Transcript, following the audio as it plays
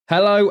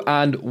Hello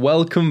and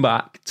welcome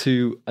back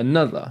to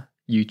another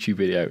YouTube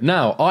video.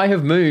 Now, I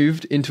have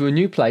moved into a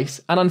new place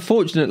and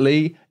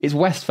unfortunately it's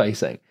west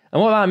facing.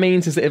 And what that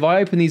means is that if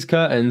I open these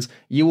curtains,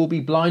 you will be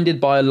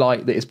blinded by a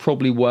light that is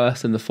probably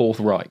worse than the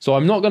fourth Reich. So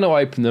I'm not going to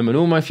open them, and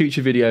all my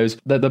future videos,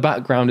 the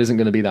background isn't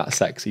going to be that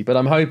sexy. But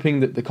I'm hoping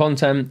that the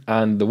content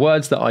and the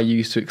words that I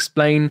use to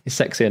explain is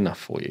sexy enough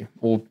for you,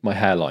 or my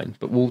hairline.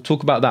 But we'll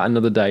talk about that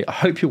another day. I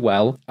hope you're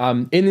well.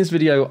 In this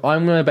video,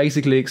 I'm going to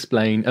basically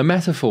explain a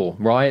metaphor,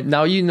 right?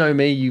 Now, you know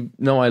me, you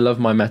know I love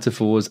my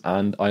metaphors,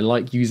 and I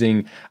like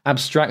using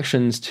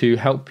abstractions to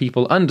help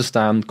people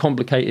understand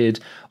complicated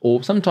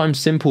or sometimes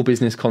simple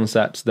business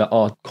concepts that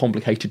are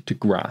complicated to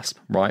grasp,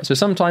 right? So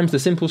sometimes the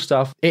simple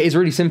stuff, it is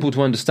really simple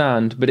to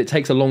understand, but it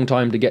takes a long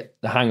time to get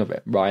the hang of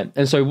it, right?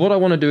 And so what I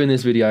want to do in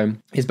this video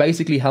is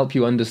basically help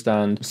you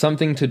understand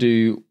something to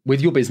do with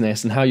your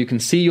business and how you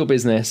can see your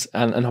business.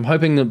 And I'm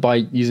hoping that by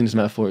using this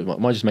metaphor, it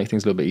might just make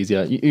things a little bit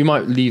easier. You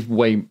might leave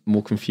way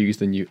more confused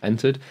than you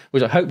entered,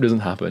 which I hope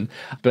doesn't happen,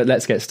 but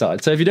let's get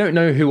started. So if you don't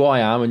know who I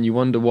am and you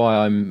wonder why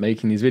I'm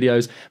making these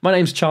videos, my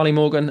name's Charlie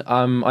Morgan.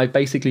 I've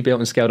basically built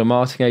and scaled a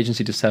marketing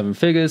agency to 7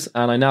 figures,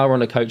 and I now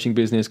run a coaching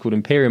business called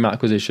Imperium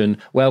Acquisition,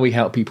 where we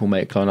help people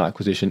make client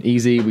acquisition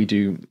easy. We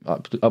do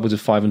upwards of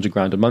 500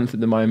 grand a month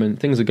at the moment.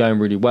 Things are going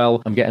really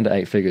well. I'm getting to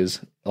 8 figures,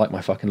 like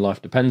my fucking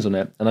life depends on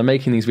it. And I'm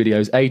making these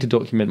videos, A, to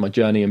document my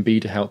journey, and B,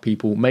 to help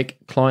people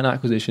make client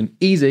acquisition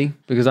easy,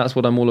 because that's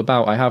what I'm all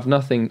about. I have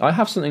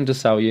something to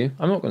sell you.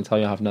 I'm not going to tell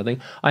you I have nothing.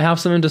 I have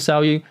something to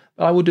sell you,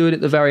 but I will do it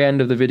at the very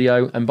end of the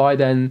video, and by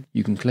then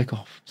you can click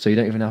off, so you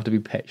don't even have to be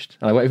pitched.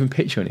 And I won't even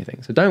pitch you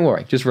anything, so don't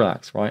worry, just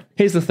relax, right?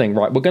 Here's the thing,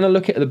 right? We're going to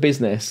look at the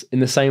business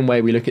in the same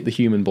way we look at the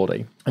human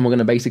body, and we're going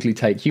to basically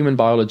take human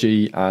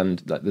biology and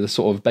the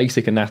sort of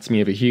basic anatomy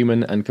of a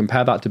human and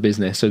compare that to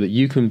business, so that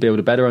you can build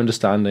a better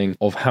understanding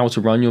of how to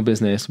run your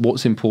business,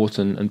 what's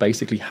important, and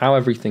basically how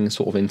everything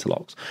sort of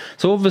interlocks.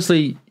 So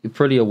obviously you're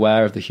pretty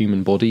aware of the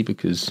human body,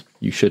 because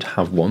you should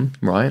have one,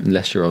 right?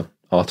 Unless you're a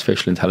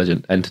artificial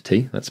intelligent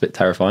entity. That's a bit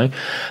terrifying.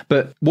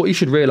 But what you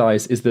should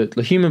realize is that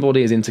the human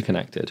body is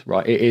interconnected,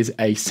 right? It is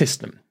a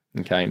system.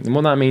 Okay. And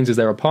what that means is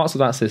there are parts of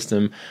that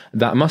system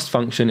that must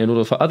function in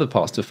order for other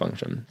parts to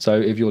function. So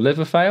if your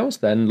liver fails,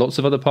 then lots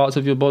of other parts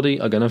of your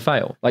body are going to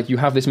fail. Like, you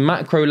have this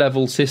macro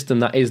level system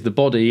that is the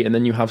body, and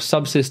then you have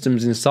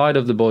subsystems inside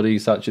of the body,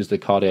 such as the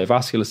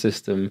cardiovascular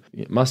system,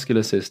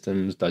 muscular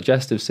systems,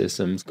 digestive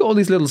systems. Got all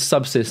these little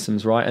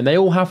subsystems, right? And they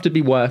all have to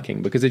be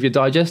working, because if your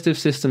digestive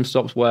system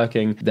stops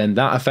working, then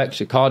that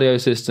affects your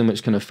cardio system,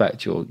 which can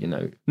affect your,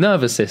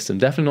 nervous system,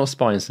 definitely not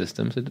spine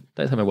system. So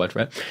don't have my word for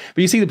it.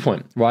 But you see the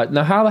point, right?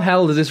 Now, how the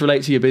hell does this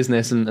relate to your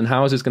business, and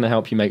how is this going to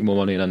help you make more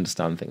money and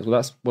understand things? Well,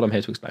 that's what I'm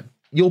here to explain.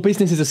 Your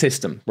business is a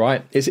system,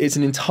 right? It's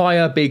an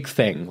entire big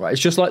thing, right?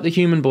 It's just like the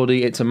human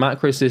body. It's a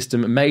macro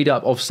system made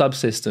up of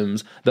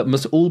subsystems that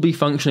must all be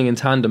functioning in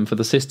tandem for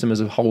the system as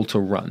a whole to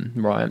run,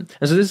 right? And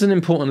so this is an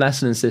important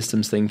lesson in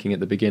systems thinking at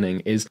the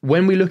beginning, is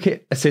when we look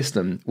at a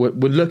system, we're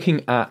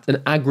looking at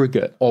an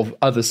aggregate of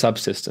other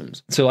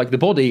subsystems. So like the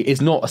body is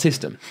not a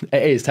system.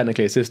 It is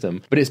technically a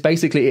system, but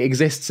it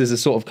exists as a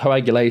sort of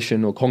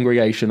coagulation or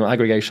congregation or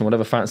aggregation,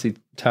 whatever fancy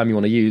term you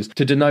want to use,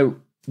 to denote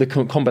the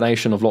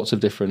combination of lots of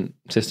different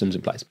systems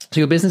in place. So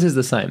your business is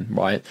the same,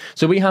 right?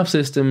 So we have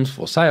systems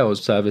for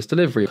sales, service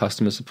delivery,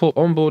 customer support,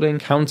 onboarding,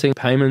 counting,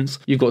 payments.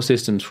 You've got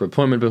systems for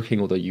appointment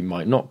booking, although you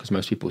might not, because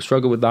most people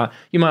struggle with that.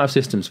 You might have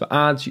systems for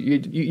ads.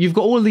 You've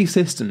got all of these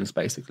systems,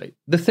 basically.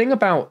 The thing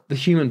about the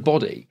human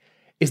body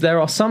is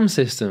there are some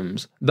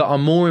systems that are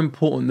more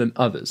important than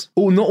others.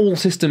 Not all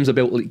systems are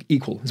built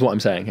equal, is what I'm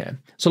saying here.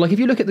 So like, if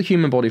you look at the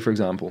human body, for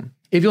example,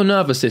 if your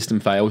nervous system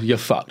fails, you're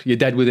fucked. You're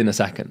dead within a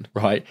second,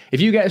 right? If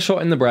you get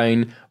shot in the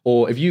brain,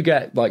 or if you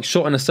get like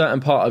shot in a certain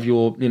part of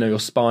your, your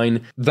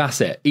spine,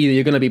 that's it. Either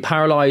you're going to be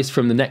paralyzed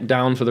from the neck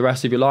down for the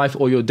rest of your life,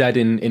 or you're dead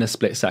in a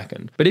split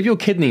second. But if your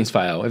kidneys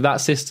fail, if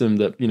that system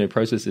that,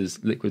 processes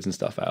liquids and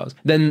stuff fails,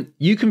 then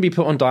you can be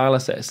put on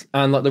dialysis,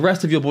 and like the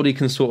rest of your body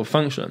can sort of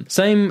function.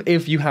 Same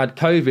if you had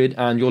COVID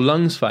and your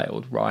lungs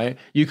failed, right?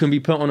 You can be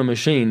put on a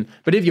machine,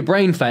 but if your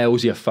brain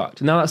fails, you're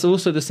fucked. Now, that's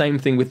also the same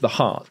thing with the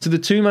heart. So the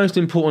two most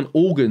important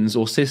organs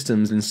or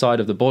systems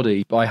inside of the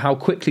body, by how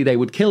quickly they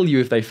would kill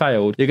you if they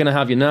failed, you're going to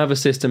have your nervous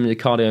system and your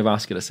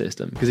cardiovascular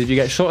system. Because if you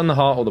get shot in the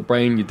heart or the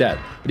brain, you're dead.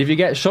 But if you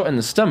get shot in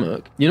the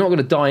stomach, you're not going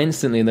to die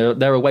instantly, and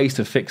there are ways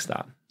to fix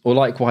that. Or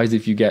likewise,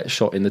 if you get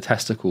shot in the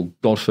testicle,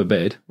 God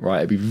forbid, right,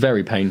 it'd be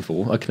very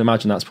painful. I can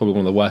imagine that's probably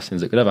one of the worst things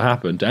that could ever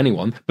happen to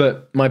anyone.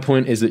 But my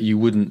point is that you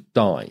wouldn't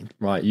die,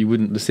 right?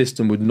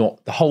 The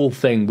whole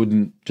thing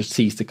wouldn't just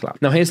cease to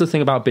collapse. Now, here's the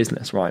thing about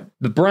business, right?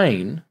 The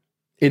brain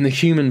in the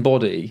human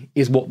body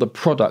is what the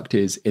product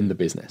is in the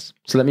business.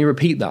 So let me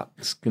repeat that.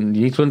 You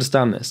need to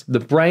understand this. The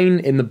brain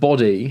in the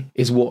body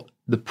is what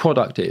the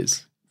product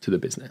is to the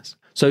business.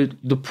 So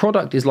the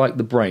product is like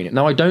the brain.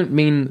 Now, I don't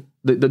mean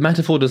the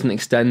metaphor doesn't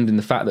extend in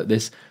the fact that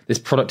this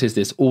product is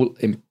this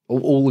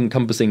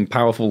all-encompassing,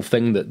 powerful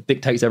thing that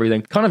dictates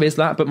everything. Kind of is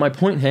that, but my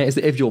point here is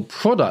that if your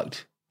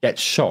product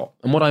gets shot,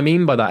 and what I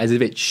mean by that is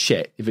if it's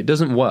shit, if it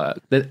doesn't work,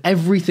 then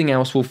everything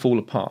else will fall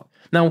apart.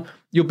 Now,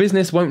 your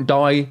business won't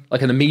die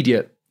like an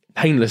immediate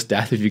painless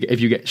death if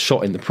you get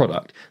shot in the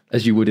product,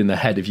 as you would in the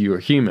head if you were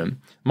a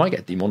human. Might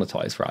get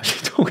demonetized for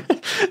actually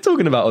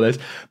talking about all this.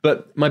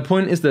 But my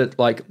point is that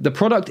like the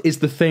product is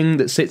the thing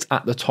that sits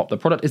at the top. The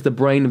product is the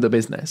brain of the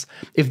business.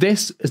 If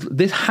this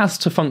has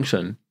to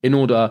function in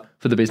order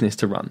for the business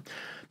to run.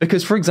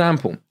 Because, for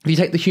example, if you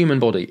take the human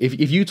body,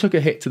 if you took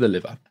a hit to the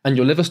liver and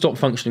your liver stopped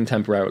functioning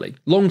temporarily,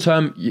 long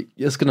term,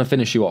 it's going to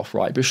finish you off,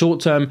 right? But short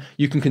term,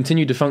 you can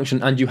continue to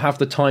function and you have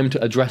the time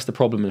to address the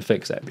problem and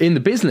fix it. In the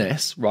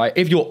business, right,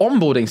 if your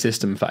onboarding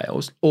system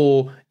fails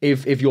or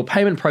if your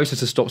payment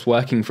processor stops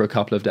working for a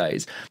couple of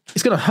days,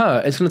 it's going to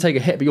hurt, it's going to take a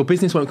hit, but your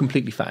business won't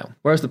completely fail.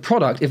 Whereas the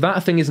product, if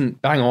that thing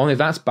isn't bang on, if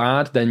that's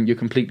bad, then you're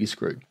completely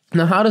screwed.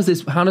 Now, how does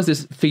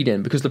this feed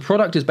in? Because the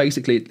product is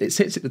basically, it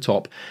sits at the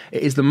top.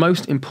 It is the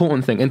most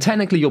important thing. And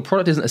technically, your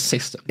product isn't a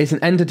system. It's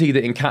an entity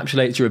that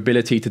encapsulates your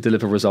ability to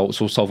deliver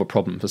results or solve a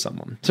problem for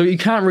someone. So you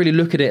can't really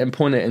look at it and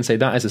point it and say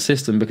that is a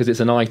system because it's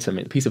an item,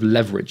 it's a piece of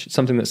leverage. It's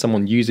something that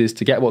someone uses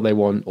to get what they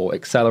want or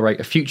accelerate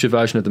a future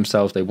version of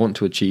themselves they want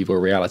to achieve or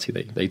a reality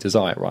they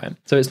desire, right?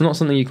 So it's not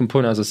something you can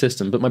point out as a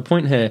system. But my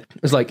point here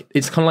is like,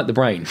 it's kind of like the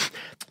brain.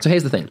 So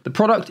here's the thing. The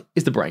product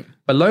is the brain.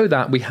 Below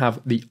that, we have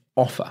the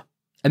offer.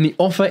 And the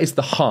offer is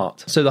the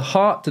heart. So the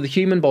heart to the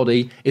human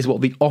body is what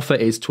the offer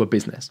is to a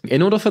business.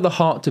 In order for the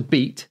heart to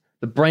beat,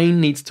 the brain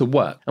needs to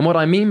work. And what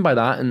I mean by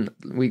that, and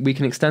we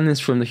can extend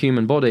this from the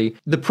human body,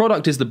 the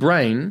product is the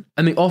brain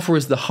and the offer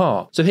is the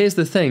heart. So here's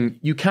the thing,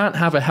 you can't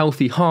have a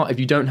healthy heart if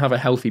you don't have a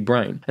healthy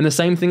brain. And the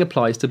same thing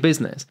applies to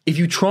business. If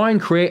you try and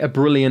create a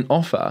brilliant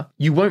offer,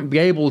 you won't be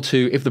able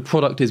to if the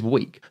product is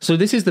weak. So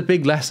this is the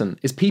big lesson,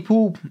 is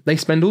people, they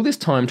spend all this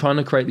time trying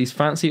to create these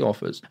fancy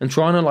offers and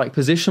trying to like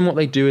position what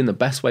they do in the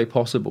best way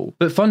possible.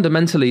 But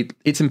fundamentally,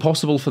 it's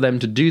impossible for them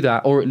to do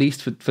that, or at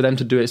least for them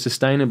to do it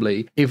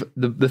sustainably, if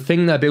the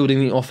thing they're building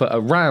the offer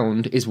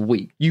around is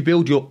weak. You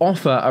build your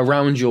offer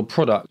around your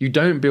product. You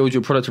don't build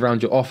your product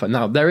around your offer.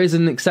 Now, there is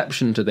an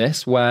exception to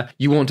this where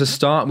you want to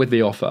start with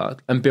the offer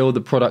and build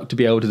the product to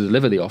be able to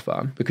deliver the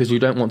offer, because you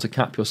don't want to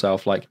cap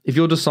yourself. Like if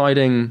you're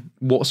deciding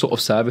what sort of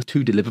service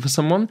to deliver for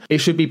someone, it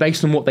should be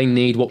based on what they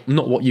need,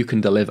 not what you can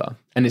deliver.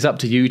 And it's up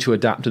to you to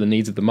adapt to the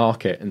needs of the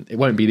market, and it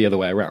won't be the other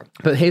way around.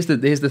 But here's the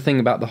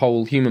thing about the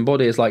whole human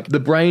body is like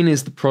the brain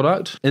is the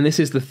product, and this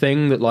is the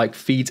thing that like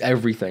feeds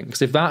everything.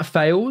 Because if that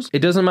fails, it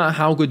doesn't matter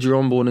how good your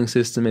onboarding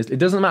system is. It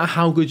doesn't matter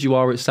how good you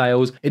are at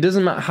sales. It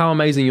doesn't matter how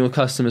amazing your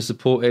customer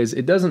support is.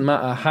 It doesn't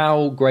matter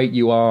how great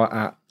you are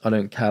at, I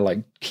don't care,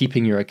 like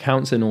keeping your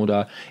accounts in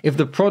order. If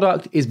the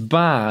product is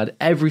bad,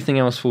 everything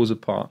else falls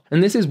apart.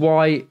 And this is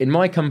why in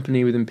my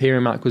company with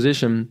Imperium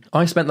Acquisition,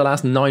 I spent the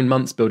last 9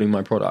 months building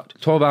my product.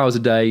 12 hours a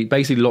day,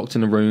 basically locked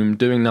in a room,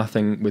 doing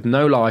nothing with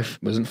no life.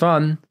 It wasn't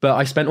fun, but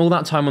I spent all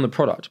that time on the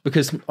product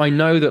because I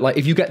know that like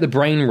if you get the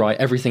brain right,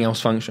 everything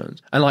else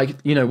functions. And like,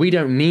 you know, we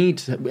don't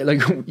need,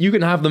 like you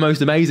can have the most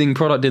amazing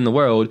product in the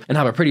world and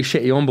have a pretty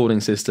shitty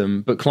onboarding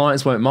system, but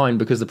clients won't mind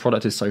because the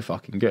product is so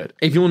fucking good.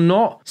 If you're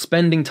not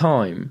spending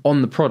time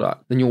on the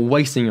product, then you're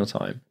wasting your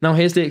time. Now,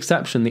 here's the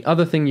exception. The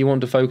other thing you want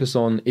to focus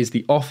on is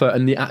the offer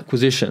and the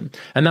acquisition.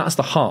 And that's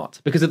the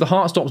heart. Because if the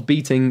heart stops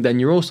beating, then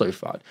you're also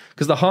fucked.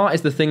 Because the heart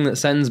is the thing that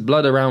sends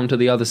blood around to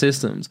the other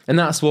systems. And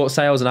that's what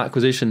sales and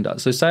acquisition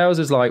does. So sales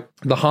is like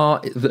the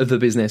heart of the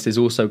business is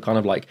also kind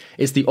of like,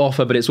 it's the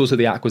offer, but it's also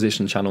the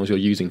acquisition channels you're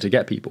using to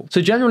get people.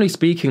 So generally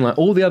speaking, like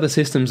all the other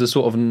systems are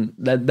sort of,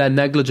 they're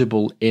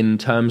negligible in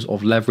terms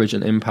of leverage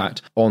and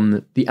impact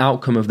on the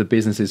outcome of the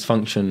business's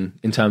function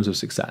in terms of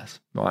success,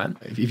 right?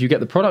 If you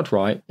get the product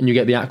right and you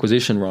get the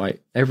acquisition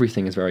right,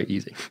 everything is very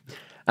easy.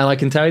 And I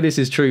can tell you this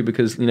is true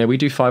because, you know, we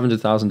do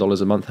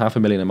 $500,000 a month,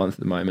 $500,000 a month at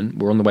the moment.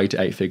 We're on the way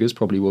to 8 figures,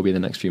 probably will be in the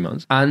next few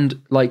months.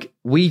 And like,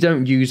 we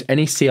don't use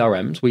any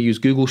CRMs. We use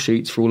Google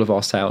Sheets for all of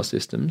our sales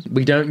systems.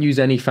 We don't use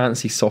any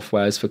fancy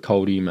softwares for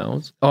cold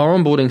emails. Our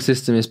onboarding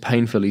system is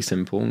painfully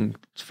simple and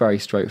it's very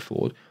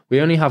straightforward. We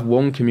only have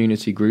one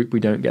community group. We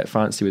don't get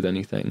fancy with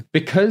anything.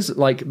 Because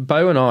like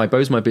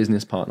Bo's my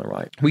business partner,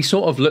 right? We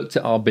sort of looked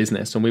at our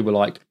business and we were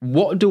like,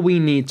 what do we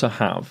need to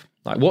have?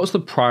 Like, what's the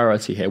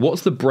priority here?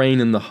 What's the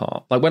brain and the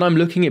heart? Like, when I'm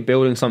looking at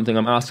building something,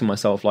 I'm asking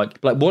myself, like,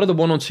 what are the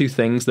 1 or 2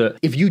 things that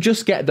if you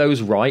just get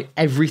those right,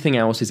 everything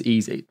else is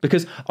easy?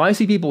 Because I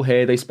see people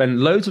here, they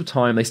spend loads of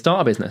time, they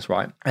start a business,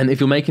 right? And if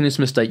you're making this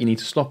mistake, you need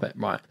to stop it,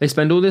 right? They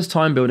spend all this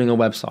time building a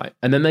website,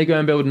 and then they go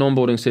and build an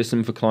onboarding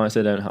system for clients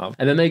they don't have.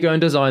 And then they go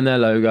and design their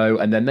logo,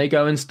 and then they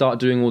go and start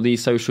doing all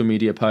these social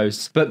media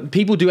posts. But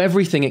people do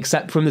everything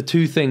except from the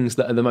 2 things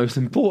that are the most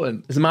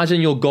important. Just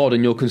imagine you're God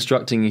and you're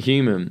constructing a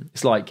human.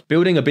 It's like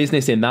building a business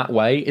in that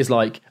way is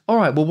like, all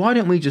right, well, why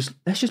don't we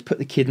let's just put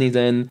the kidneys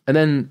in, and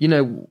then, you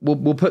know,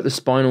 we'll put the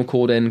spinal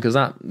cord in because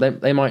that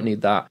they might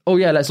need that. Oh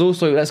yeah, let's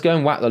go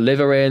and whack the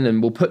liver in,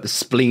 and we'll put the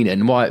spleen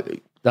in. Why?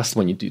 That's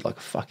when you do like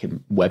a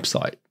fucking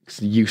website.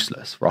 It's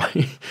useless,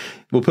 right?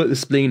 We'll put the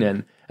spleen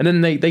in. And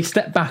then they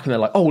step back and they're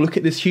like, oh, look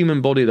at this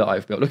human body that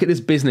I've built. Look at this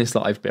business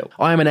that I've built.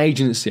 I am an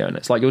agency owner.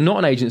 It's like, you're not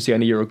an agency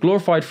owner. You're a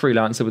glorified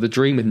freelancer with a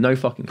dream with no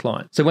fucking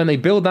client. So when they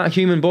build that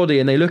human body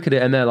and they look at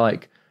it and they're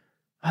like,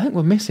 I think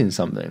we're missing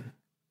something.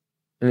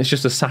 and it's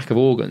just a sack of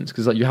organs,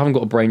 because like you haven't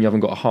got a brain, you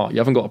haven't got a heart, you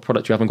haven't got a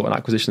product, you haven't got an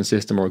acquisition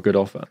system or a good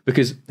offer.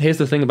 Because here's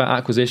the thing about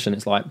acquisition,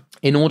 it's like,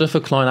 in order for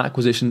client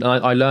acquisition,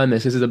 and I learned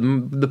this is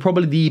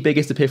probably the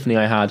biggest epiphany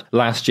I had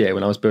last year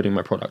when I was building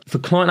my product. For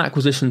client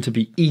acquisition to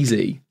be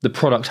easy, the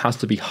product has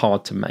to be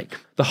hard to make.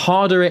 The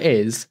harder it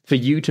is for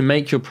you to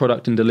make your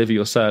product and deliver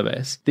your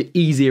service, the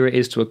easier it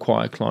is to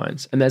acquire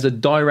clients. And there's a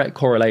direct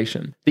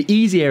correlation. The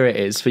easier it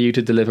is for you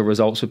to deliver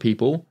results for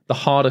people, the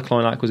harder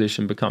client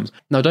acquisition becomes.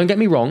 Now, don't get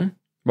me wrong.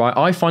 Right,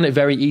 I find it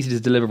very easy to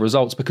deliver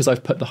results because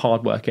I've put the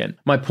hard work in.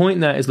 My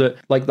point there is that,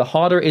 like, the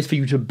harder it is for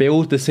you to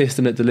build the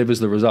system that delivers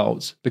the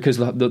results, because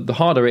the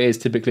harder it is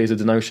typically is a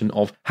denotion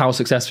of how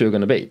successful you're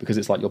going to be, because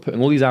it's like you're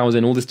putting all these hours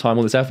in, all this time,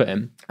 all this effort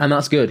in, and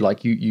that's good.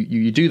 Like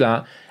you do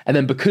that, and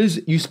then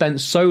because you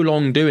spent so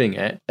long doing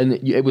it and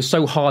it was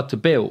so hard to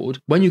build,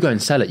 when you go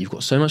and sell it, you've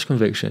got so much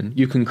conviction.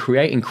 You can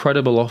create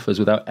incredible offers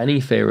without any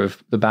fear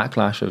of the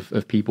backlash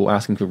of people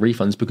asking for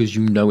refunds, because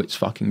you know it's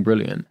fucking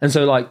brilliant. And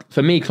so, like,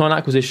 for me, client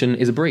acquisition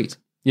is a breed.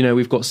 You know,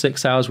 we've got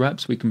 6 sales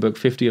reps. We can book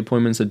 50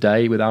 appointments a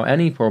day without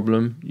any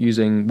problem,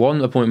 using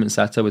one appointment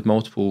setter with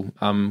multiple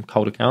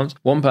cold accounts,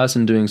 one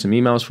person doing some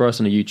emails for us,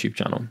 and a YouTube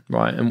channel,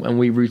 right? And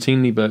we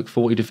routinely book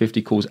 40 to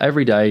 50 calls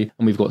every day,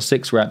 and we've got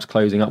 6 reps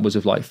closing upwards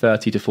of like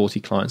 30 to 40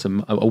 clients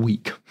a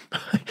week.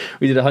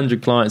 We did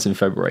 100 clients in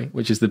February,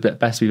 which is the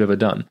best we've ever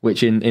done,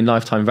 which in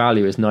lifetime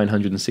value is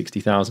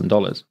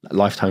 $960,000.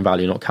 Lifetime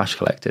value, not cash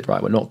collected,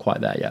 right? We're not quite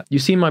there yet. You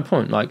see my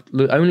point? Like,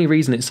 the only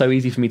reason it's so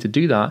easy for me to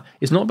do that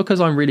is not because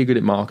I'm really good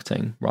at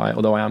marketing, right?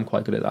 Although I am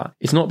quite good at that.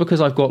 It's not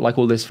because I've got like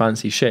all this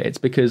fancy shit. It's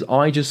because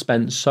I just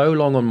spent so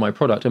long on my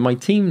product, and my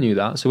team knew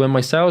that. So when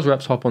my sales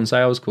reps hop on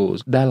sales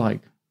calls, they're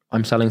like,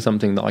 I'm selling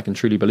something that I can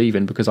truly believe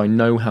in, because I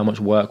know how much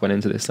work went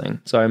into this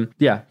thing. So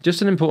yeah,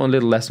 just an important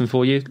little lesson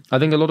for you. I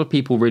think a lot of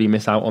people really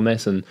miss out on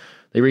this, and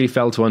they really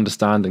fail to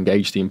understand and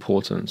gauge the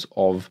importance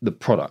of the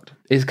product.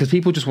 It's because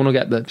people just want to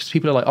get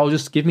people are like, oh,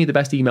 just give me the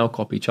best email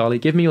copy, Charlie.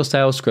 Give me your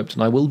sales script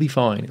and I will be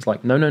fine. It's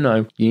like,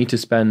 no. You need to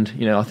spend,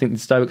 I think the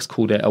Stoics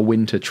called it a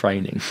winter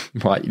training,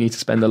 right? You need to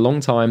spend a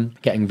long time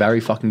getting very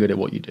fucking good at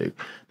what you do.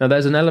 Now,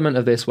 there's an element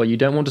of this where you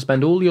don't want to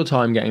spend all your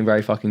time getting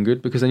very fucking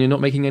good, because then you're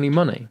not making any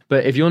money.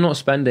 But if you're not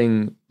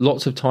spending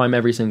lots of time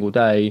every single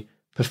day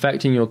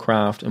perfecting your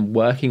craft and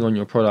working on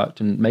your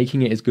product and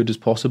making it as good as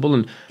possible,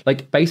 and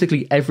like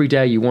basically every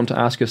day you want to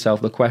ask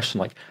yourself the question,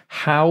 like,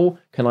 how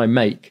can I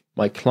make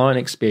my client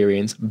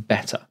experience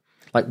better?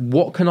 Like,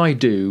 what can I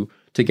do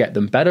to get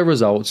them better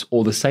results,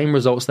 or the same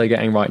results they're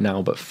getting right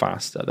now but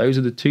faster? Those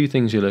are the 2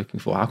 things you're looking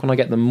for. How can I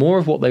get them more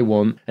of what they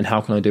want, and how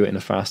can I do it in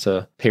a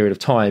faster period of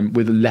time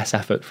with less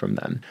effort from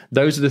them?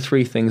 Those are the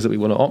 3 things that we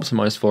want to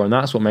optimize for, and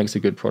that's what makes a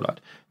good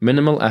product.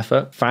 Minimal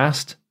effort,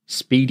 fast,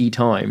 speedy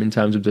time in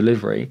terms of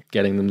delivery,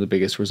 getting them the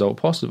biggest result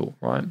possible,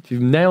 right? If you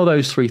nail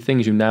those 3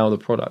 things, you nail the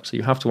product. So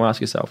you have to ask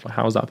yourself, like,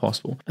 how is that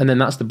possible? And then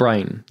that's the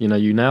brain. You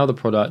nail the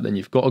product, then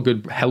you've got a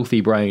good,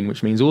 healthy brain,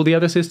 which means all the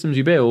other systems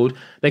you build,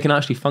 they can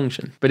actually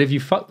function. But if you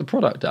fuck the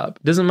product up,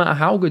 it doesn't matter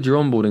how good your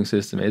onboarding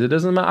system is, it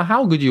doesn't matter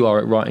how good you are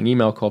at writing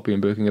email copy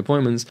and booking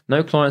appointments,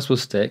 no clients will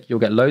stick, you'll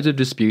get loads of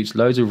disputes,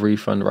 loads of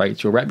refund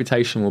rates, your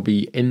reputation will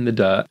be in the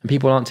dirt, and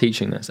people aren't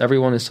teaching this.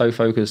 Everyone is so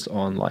focused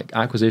on like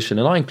acquisition,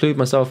 and I include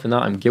myself in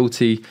that. I'm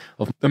guilty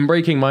of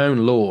breaking my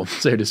own law,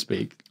 so to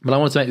speak. But I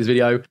want to make this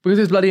video because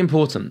it's bloody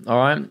important, all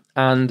right?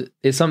 And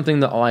it's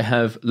something that I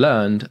have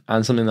learned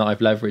and something that I've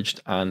leveraged,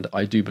 and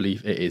I do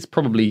believe it is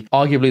probably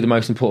arguably the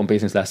most important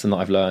business lesson that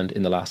I've learned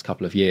in the last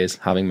couple of years,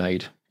 having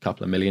made a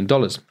couple of $1 million.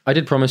 I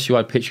did promise you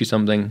I'd pitch you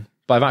something,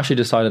 but I've actually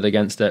decided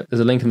against it. There's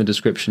a link in the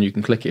description. You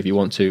can click it if you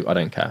want to. I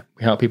don't care.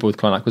 We help people with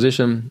client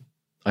acquisition.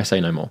 I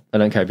say no more. I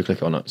don't care if you click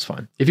it or not. It's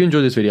fine. If you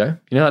enjoyed this video,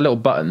 that little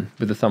button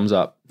with the thumbs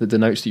up that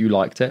denotes that you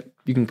liked it,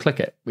 you can click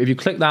it. If you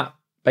click that,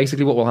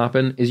 basically what will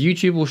happen is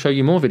YouTube will show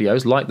you more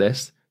videos like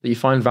this that you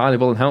find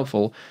valuable and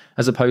helpful,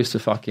 as opposed to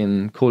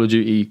fucking Call of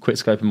Duty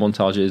quickscope and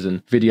montages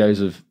and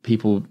videos of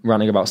people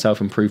ranting about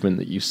self-improvement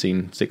that you've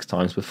seen 6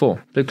 times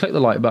before. So click the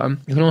like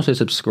button. You can also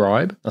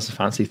subscribe. That's a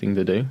fancy thing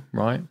to do,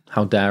 right?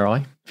 How dare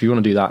I? If you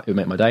want to do that, it would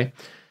make my day.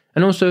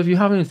 And also, if you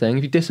have anything,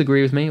 if you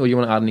disagree with me or you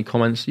want to add any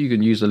comments, you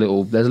can use there's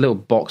a little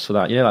box for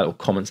that, that little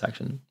comment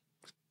section.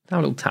 Have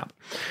a little tap.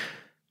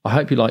 I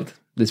hope you liked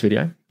this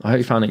video. I hope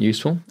you found it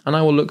useful, and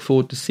I will look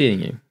forward to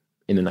seeing you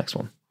in the next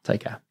one.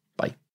 Take care. Bye.